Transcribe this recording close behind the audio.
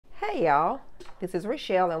Hey y'all, this is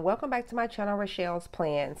Rachel and welcome back to my channel, Rachel's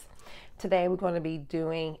Plans. Today we're going to be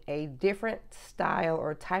doing a different style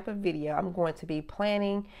or type of video. I'm going to be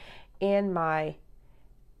planning in my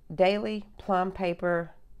daily Plum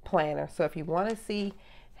paper planner. So if you want to see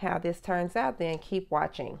how this turns out, then keep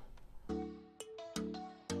watching.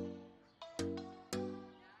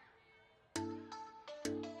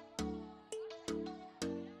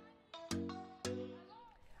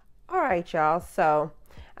 All right, y'all, so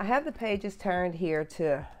I have the pages turned here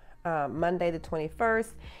to Monday the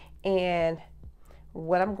 21st, and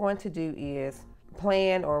what I'm going to do is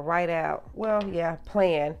plan or write out,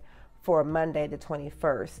 plan for Monday the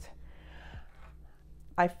 21st.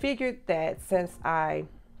 I figured that since I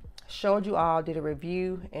showed you all, did a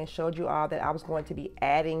review and showed you all that I was going to be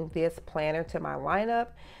adding this planner to my lineup,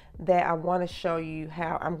 that I want to show you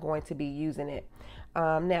how I'm going to be using it.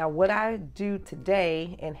 Now, what I do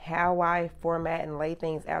today and how I format and lay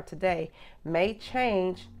things out today may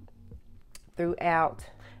change throughout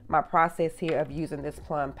my process here of using this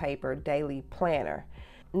Plum paper daily planner.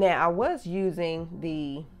 Now, I was using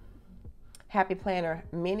the Happy Planner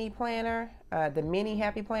mini planner, the mini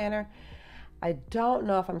Happy Planner. I don't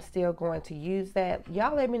know if I'm still going to use that.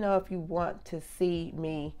 Y'all let me know if you want to see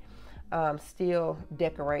me still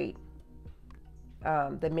decorate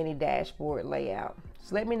the mini dashboard layout.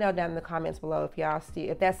 So let me know down in the comments below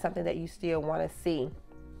if that's something that you still want to see.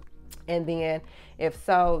 And then if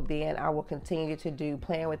so, then I will continue to do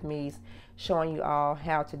Plan With Me's, showing you all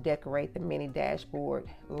how to decorate the mini dashboard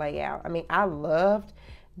layout. I mean, I loved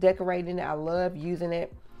decorating it. I love using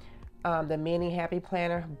it, the mini Happy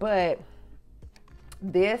Planner, but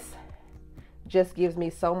this just gives me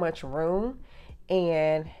so much room,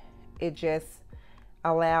 and it just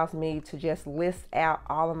allows me to just list out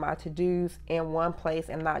all of my to-dos in one place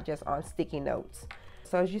and not just on sticky notes.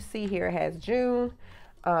 So as you see here, it has June,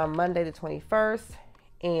 Monday the 21st,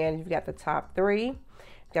 and you've got the top 3.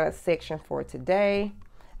 Got a section for today.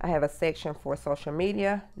 I have a section for social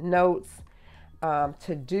media, notes,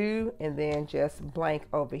 to do, and then just blank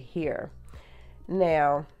over here.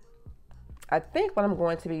 Now, I think what I'm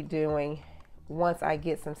going to be doing once I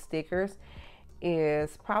get some stickers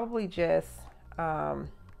is probably just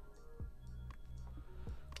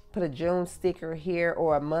put a June sticker here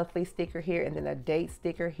or a monthly sticker here and then a date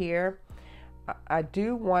sticker here. I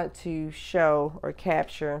do want to show or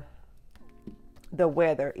capture the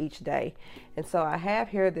weather each day. And so I have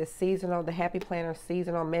here this seasonal, the Happy Planner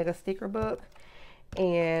seasonal mega sticker book.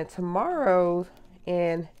 And tomorrow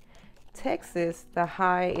in Texas, the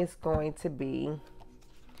high is going to be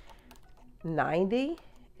 90.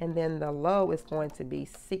 And then the low is going to be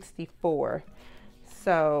 64.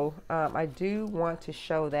 So I do want to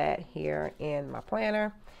show that here in my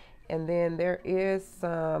planner. And then there is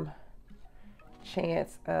some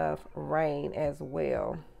chance of rain as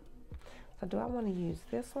well. So do I want to use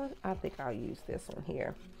this one? I think I'll use this one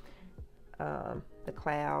here. The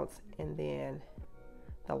clouds and then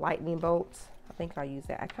the lightning bolts. I think I'll use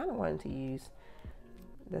that. I kind of wanted to use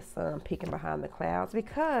the sun peeking behind the clouds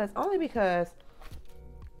only because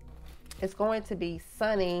it's going to be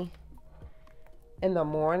sunny in the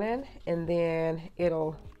morning, and then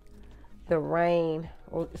the rain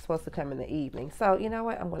is supposed to come in the evening. So you know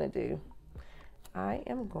what I'm going to do? I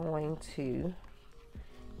am going to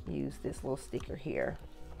use this little sticker here.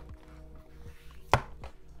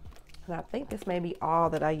 And I think this may be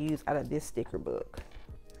all that I use out of this sticker book.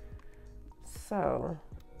 So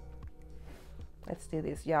let's do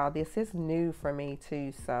this, y'all. This is new for me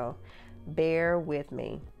too, so bear with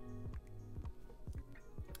me.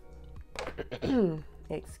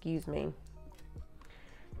 Excuse me.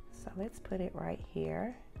 So let's put it right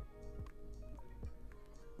here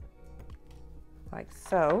like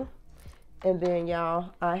so. And then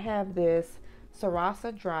y'all, I have this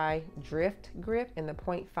Sarasa Dry Drift Grip in the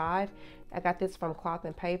 0.5. I got this from Cloth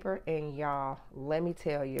and Paper, and y'all, let me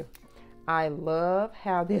tell you, I love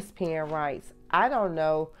how this pen writes. I don't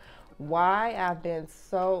know why I've been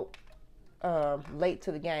so late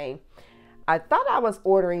to the game. I thought I was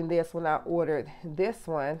ordering this when I ordered this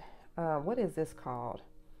one. What is this called?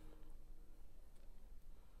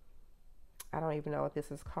 I don't even know what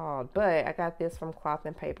this is called, but I got this from Cloth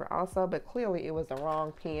and Paper also, but clearly it was the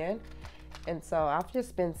wrong pen. And so I've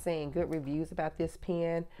just been seeing good reviews about this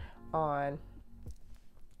pen on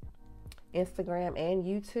Instagram and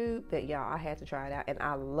YouTube that y'all, I had to try it out, and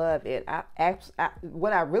I love it.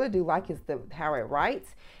 What I really do like is how it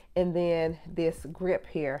writes, and then this grip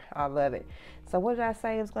here, I love it. So what did I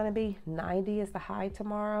say it was going to be? 90 is the high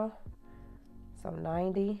tomorrow. So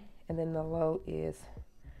 90, and then the low is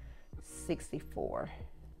 64.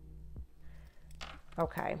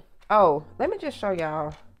 Okay, Oh, let me just show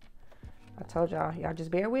y'all. I told y'all, y'all just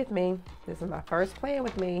bear with me. This is my first plan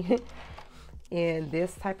with me in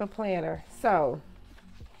this type of planner. So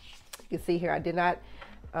you see here, I did not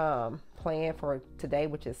plan for today,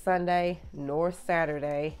 which is Sunday, nor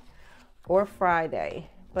Saturday or Friday.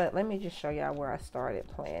 But let me just show y'all where I started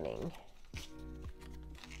planning.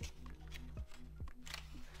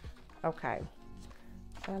 Okay.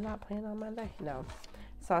 Did I not plan on Monday? No.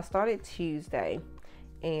 So I started Tuesday.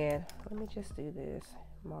 And let me just do this.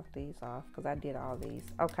 Mark these off because I did all these.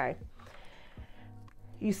 Okay.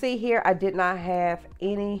 You see here, I did not have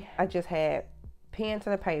any. I just had pen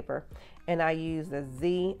to the paper. And I used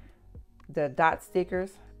the dot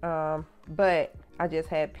stickers. But I just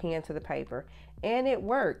had pen to the paper. And it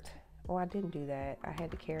worked. Oh, I didn't do that. I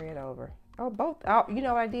had to carry it over. Oh, both. Oh, you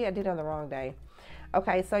know what I did? I did it on the wrong day.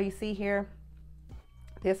 Okay, so you see here,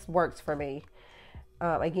 this works for me.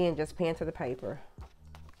 Again, just pen to the paper.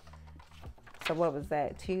 So what was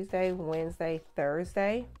that? Tuesday, Wednesday,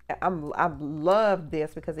 Thursday. I love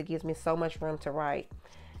this because it gives me so much room to write.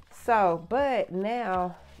 So, but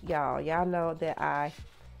now, y'all know that I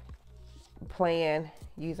plan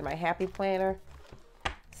using my Happy Planner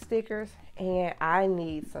stickers, and I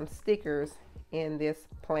need some stickers in this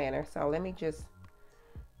planner. So let me just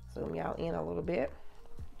zoom y'all in a little bit.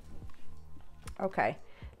 Okay,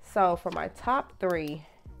 so for my top 3,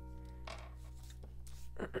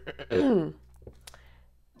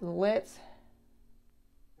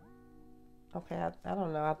 okay, I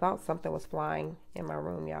don't know. I thought something was flying in my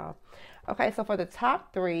room, y'all. Okay, so for the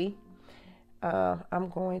top 3, I'm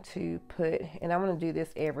going to put, and I'm going to do this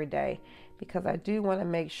every day because I do want to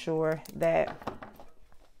make sure that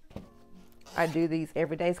I do these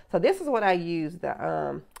every day. So this is what I use,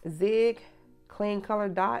 the Zig Clean Color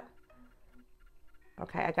Dot.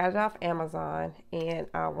 Okay, I got it off Amazon, and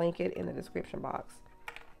I'll link it in the description box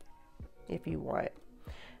if you want.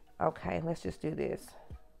 Okay, let's just do this.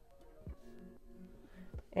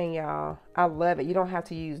 And y'all, I love it. You don't have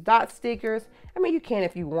to use dot stickers. I mean, you can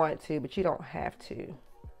if you want to, but you don't have to.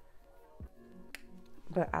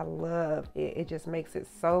 But I love it. It just makes it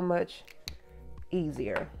so much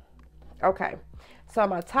easier. Okay, so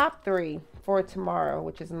my top 3 for tomorrow,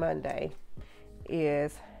 which is Monday,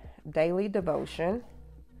 is daily devotion.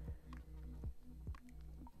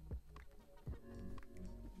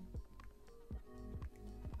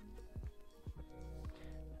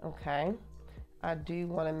 Okay, I do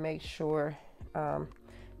want to make sure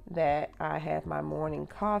that I have my morning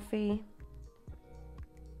coffee.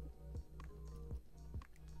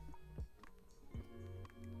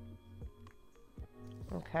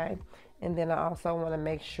 Okay, and then I also want to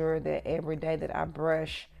make sure that every day that I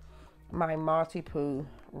brush my Maltipoo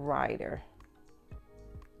rider.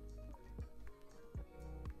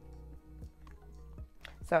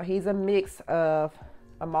 So he's a mix of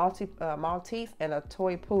a Maltese and a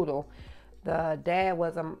toy poodle. The dad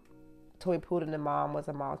was a toy poodle and the mom was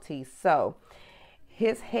a Maltese. So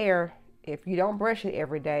his hair, if you don't brush it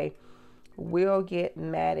every day, will get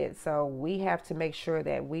matted. So we have to make sure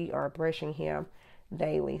that we are brushing him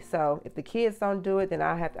daily. So if the kids don't do it, then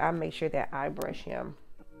I make sure that I brush him.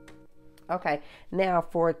 Okay, now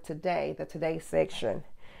for today, the today section,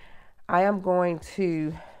 I am going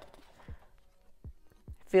to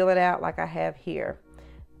fill it out like I have here,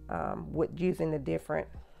 with using the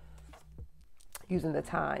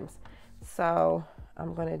times. So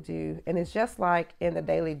I'm going to do, and it's just like in the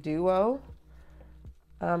Daily Duo,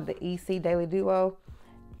 the EC Daily Duo,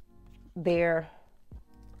 they're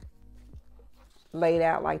laid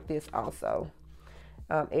out like this also,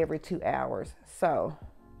 every 2 hours. So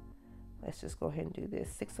let's just go ahead and do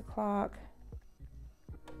this. 6 o'clock.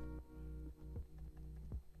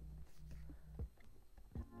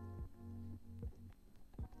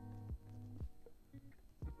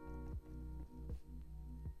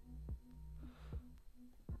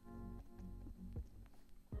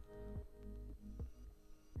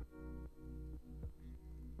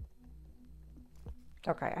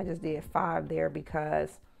 Okay, I just did 5 there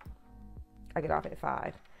because I get off at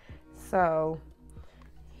 5. So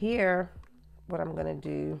here, what I'm gonna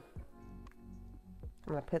do,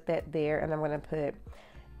 I'm gonna put that there, and I'm gonna put,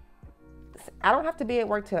 I don't have to be at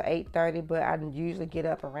work till 8:30, but I usually get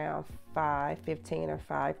up around 5:15 or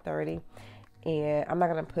 5:30, and I'm not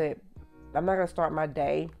gonna start my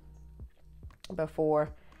day before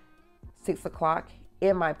 6 o'clock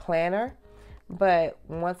in my planner. But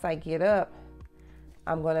once I get up,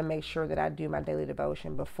 I'm going to make sure that I do my daily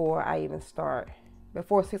devotion before I even start,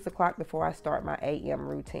 before 6 o'clock, before I start my AM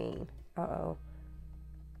routine. Uh-oh.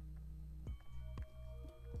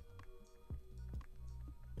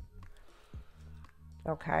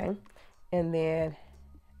 Okay, and then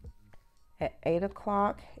at 8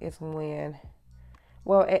 o'clock is when,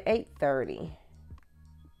 well, at 8:30,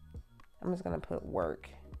 I'm just gonna put work.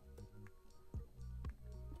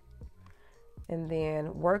 And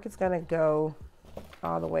then work is gonna go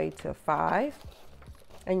all the way to 5.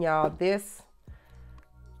 And y'all, this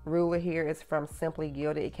ruler here is from Simply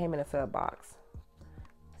Gilded. It came in a sub box.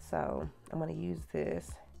 So I'm gonna use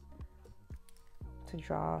this to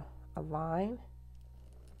draw a line.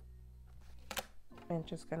 And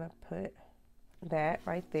just gonna put that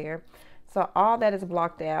right there. So all that is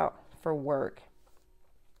blocked out for work.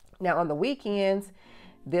 Now on the weekends,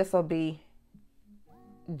 this will be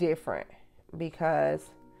different because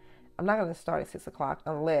I'm not going to start at 6 o'clock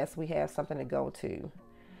unless we have something to go to.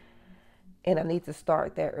 And I need to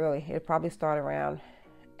start that early. It'll probably start around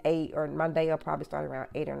 8, or my day will probably start around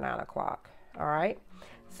 8 or 9 o'clock. All right.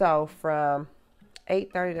 So from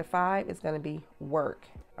 8:30 to 5 is going to be work.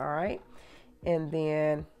 All right. And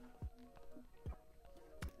then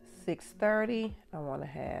 6:30, I want to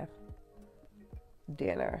have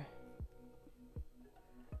dinner.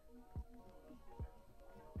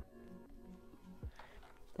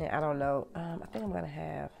 And I don't know, I think I'm gonna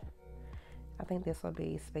have, I think this will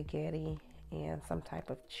be spaghetti and some type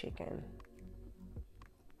of chicken.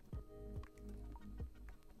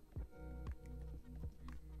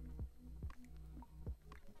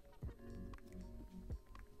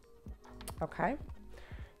 Okay,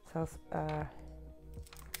 so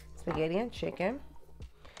spaghetti and chicken.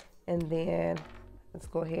 And then let's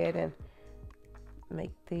go ahead and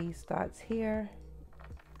make these dots here.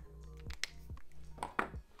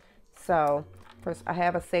 So first I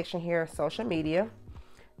have a section here, social media.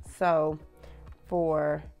 So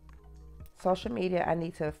for social media, I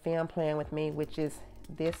need to film Plan With Me, which is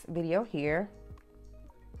this video here.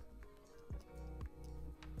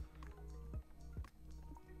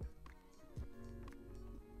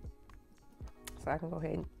 So I can go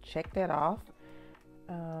ahead and check that off.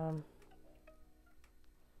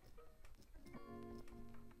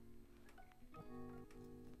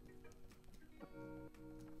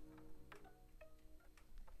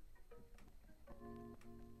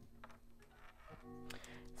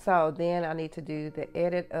 So then I need to do the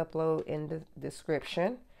edit, upload, and the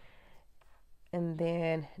description. And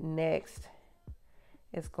then next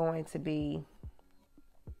is going to be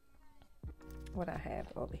what I have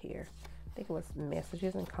over here. I think it was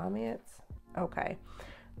messages and comments. Okay.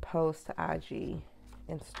 Post to IG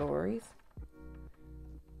and stories.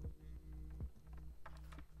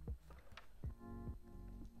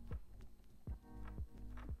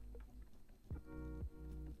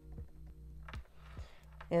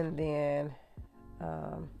 And then,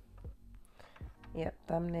 yep,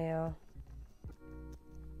 thumbnail.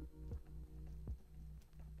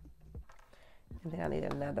 And then I need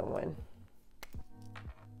another one.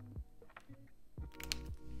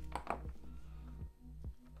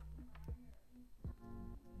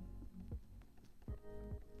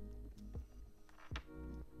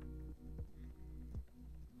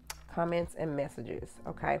 Comments and messages.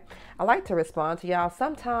 Okay. I like to respond to y'all.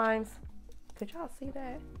 Sometimes, could y'all see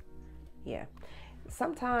that? Yeah.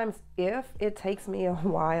 Sometimes if it takes me a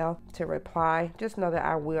while to reply, just know that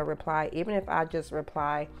I will reply, even if I just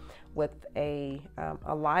reply with a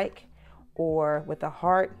like or with a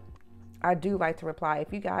heart. I do like to reply.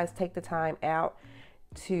 If you guys take the time out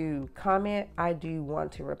to comment, I do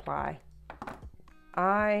want to reply.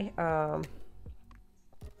 I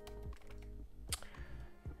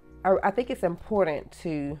think it's important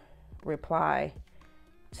to reply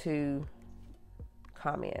to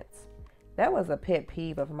comments. That was a pet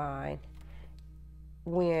peeve of mine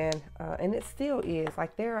when, and it still is,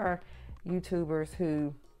 like there are YouTubers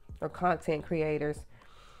who, or content creators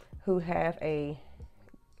who have a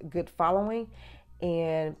good following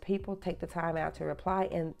and people take the time out to reply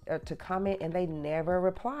and to comment and they never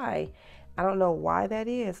reply. I don't know why that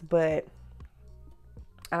is, but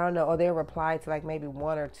I don't know, or they'll reply to like maybe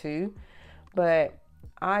 1 or 2, but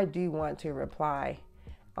I do want to reply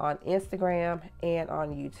on Instagram and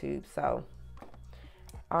on YouTube. So,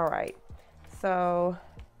 all right. So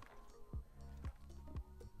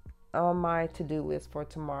on my to-do list for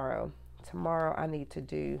tomorrow I need to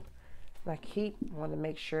do, I want to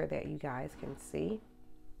make sure that you guys can see.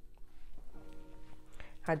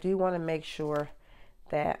 I do want to make sure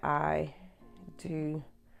that I do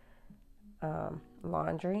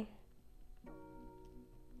laundry.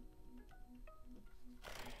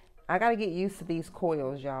 I got to get used to these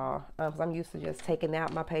coils, y'all, because I'm used to just taking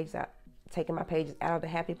my pages out of the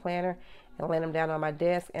Happy Planner and laying them down on my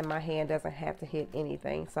desk, and my hand doesn't have to hit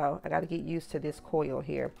anything. So I got to get used to this coil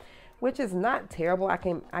here. which is not terrible. I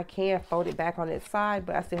can fold it back on its side,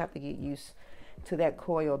 but I still have to get used to that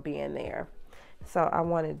coil being there. So I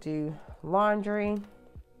want to do laundry.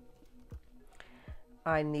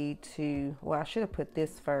 I need to, well, I should have put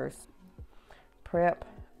this first. Prep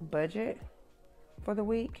budget for the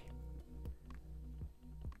week.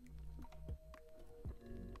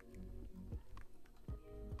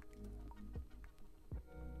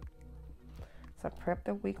 So prep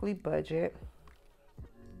the weekly budget.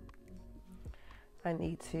 I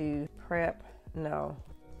need to prep, no,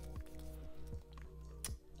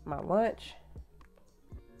 my lunch.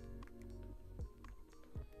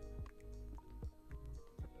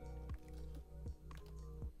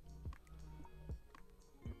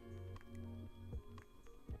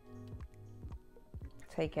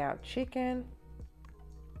 Take out chicken.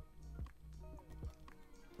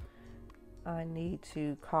 I need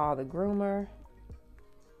to call the groomer.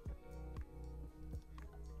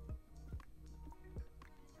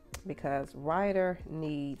 Because Ryder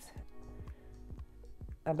needs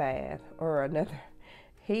a bath or another.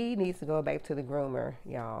 He needs to go back to the groomer,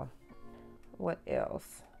 y'all. What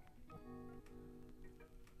else?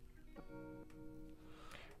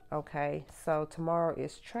 Okay, so tomorrow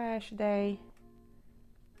is trash day.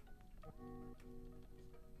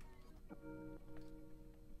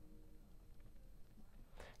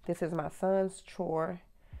 This is my son's chore,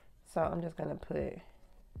 so I'm just gonna put a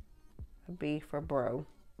B for bro.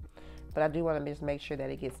 But I do want to just make sure that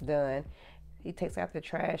it gets done. He takes out the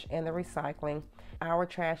trash and the recycling. Our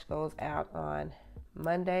trash goes out on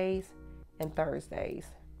Mondays and Thursdays.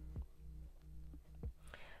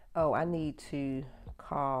 Oh, I need to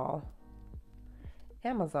call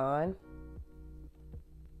Amazon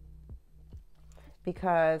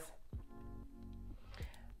because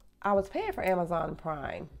I was paying for Amazon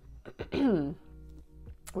Prime,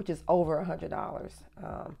 which is over $100.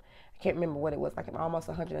 I can't remember what it was, like almost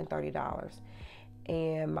 $130.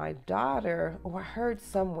 And my daughter, or I heard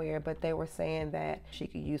somewhere, but they were saying that she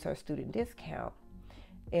could use her student discount,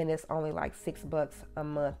 and it's only like $6 a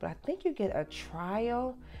month. But I think you get a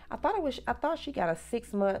trial. I thought she got a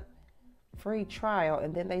 6-month free trial,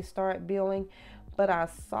 and then they start billing. But I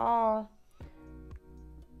saw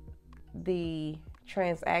the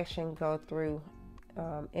transaction go through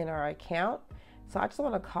in our account, so I just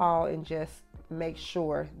want to call and just make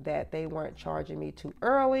sure that they weren't charging me too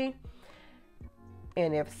early,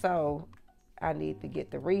 and if so, I need to get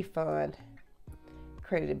the refund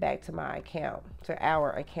credited back to my account, to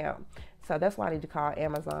our account. So that's why I need to call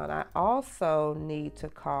Amazon. I also need to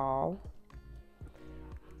call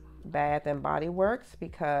Bath and Body Works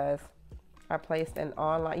because I placed an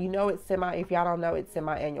online, you know, it's if y'all don't know, it's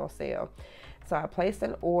semi-annual sale. So I placed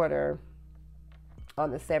an order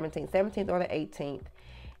on the 17th or the 18th,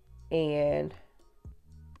 and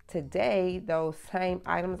today those same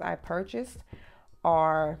items I purchased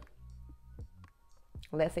are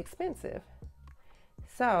less expensive.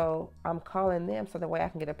 So I'm calling them so that way I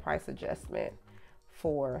can get a price adjustment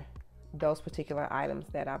for those particular items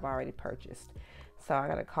that I've already purchased. So I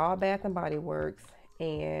gotta call Bath and Body Works,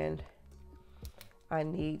 and I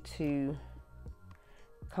need to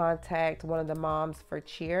contact one of the moms for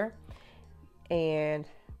cheer and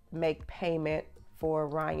make payment for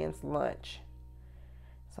Ryan's lunch.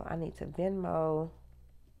 So I need to Venmo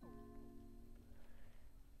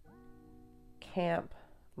camp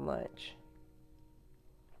lunch.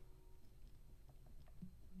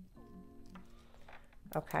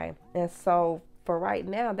 Okay, and so for right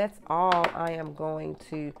now, that's all I am going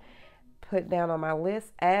to put down on my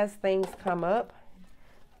list. As things come up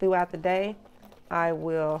throughout the day, I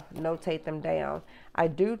will notate them down. I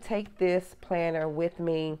do take this planner with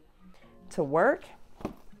me to work.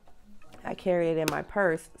 I carry it in my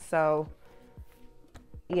purse, so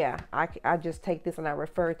yeah, I just take this and I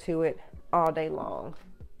refer to it all day long.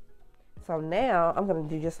 So now I'm going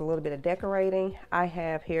to do just a little bit of decorating. I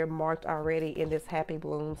have here marked already in this Happy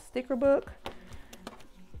Bloom sticker book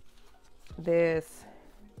this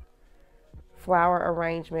flower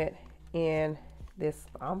arrangement in this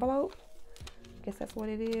envelope. I guess that's what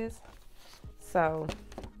it is. So,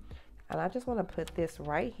 and I just want to put this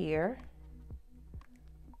right here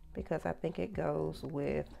because I think it goes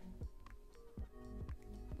with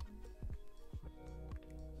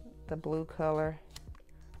the blue color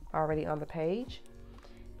already on the page.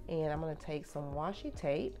 And I'm going to take some washi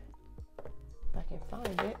tape, if I can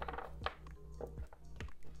find it.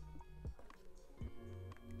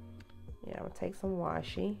 Yeah, I'm going to take some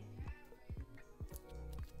washi.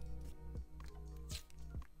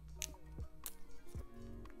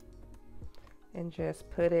 And just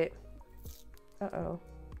put it,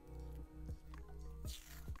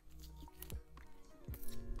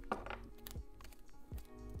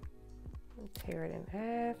 tear it in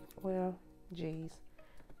half. Well, geez,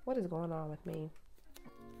 what is going on with me?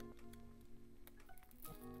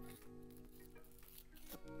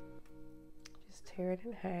 Just tear it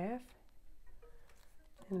in half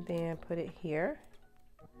and then put it here.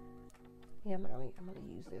 Yeah, I'm gonna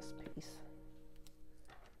use this piece.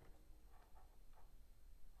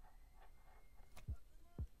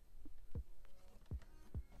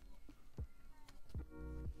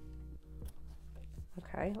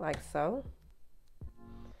 Okay, like so.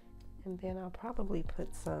 And then I'll probably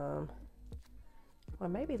put some, well,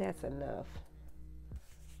 maybe that's enough.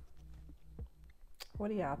 What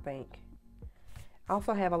do y'all think? I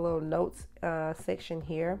also have a little notes section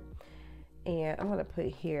here, and I'm gonna put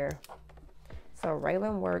here, so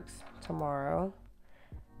Raylan works tomorrow.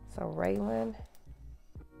 So Raylan,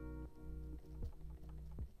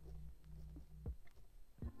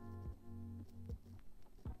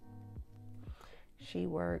 she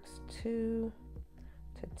works 2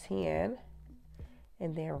 to 10,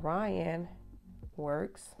 and then Ryan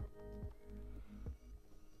works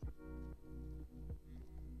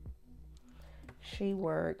she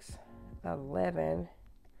works 11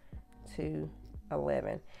 to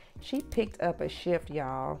 11. She picked up a shift,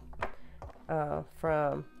 y'all,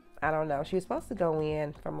 from, I don't know, she was supposed to go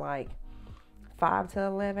in from like 5 to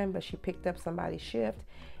 11, but she picked up somebody's shift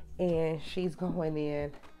and she's going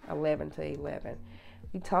in 11 to 11.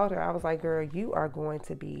 We told her, I was like, girl, you are going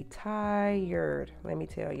to be tired, let me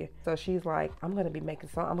tell you. So she's like, I'm gonna make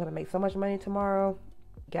so much money tomorrow.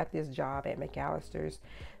 Got this job at McAllister's,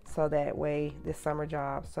 so that way, this summer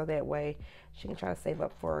job, so that way she can try to save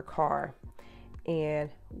up for a car. And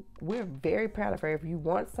we're very proud of her. If you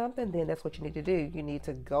want something, then that's what you need to do. You need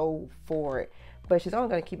to go for it. But she's only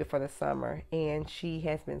going to keep it for the summer, and she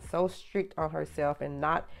has been so strict on herself and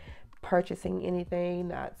not purchasing anything,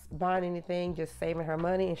 not buying anything, just saving her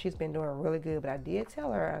money, and she's been doing really good. But I did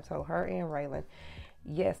tell her, I told her and Raylan,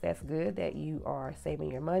 yes, that's good that you are saving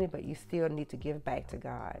your money, but you still need to give back to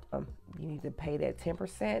God. You need to pay that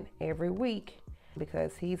 10% every week,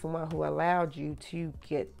 because he's the one who allowed you to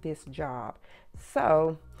get this job.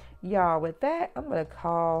 So y'all, with that, I'm gonna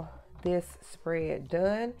call this spread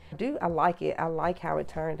done. I like it. I like how it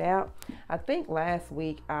turned out. I think last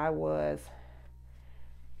week I was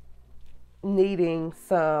needing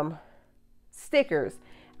some stickers.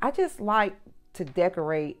 I just like to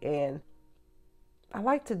decorate, and I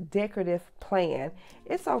like to decorative plan.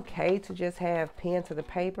 It's okay to just have pen to the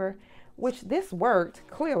paper, which this worked.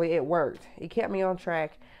 Clearly it worked. It kept me on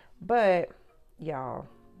track. But y'all,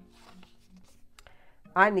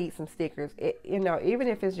 I need some stickers. You know, even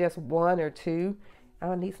if it's just 1 or 2,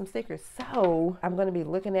 I need some stickers. So I'm going to be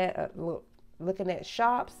looking at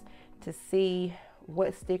shops to see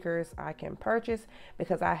what stickers I can purchase,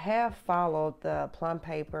 because I have followed the Plum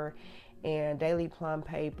paper and Daily Plum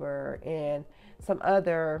paper and some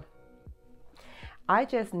other. I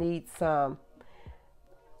just need some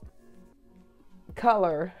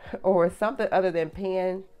color or something other than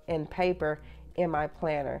pen and paper in my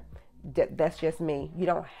planner. That's just me. You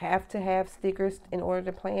don't have to have stickers in order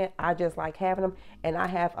to plan. I just like having them, and I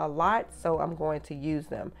have a lot, so I'm going to use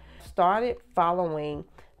them. Started following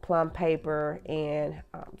Plum paper and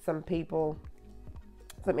some people,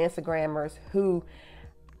 some Instagrammers who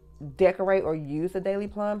decorate or use the Daily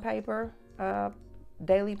Plum paper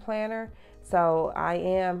daily planner. So I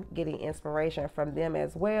am getting inspiration from them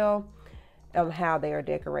as well on how they are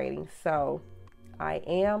decorating. So I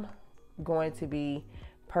am going to be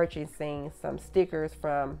purchasing some stickers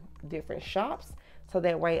from different shops, so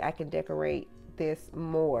that way I can decorate this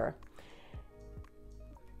more.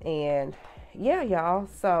 And yeah, y'all,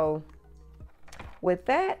 so with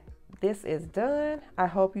that, this is done. I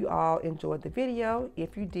hope you all enjoyed the video.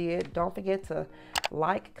 If you did, don't forget to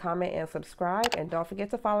like, comment, and subscribe, and don't forget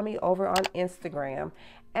to follow me over on Instagram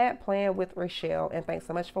at Playing with Rachel. And thanks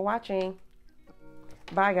so much for watching.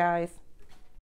 Bye, guys.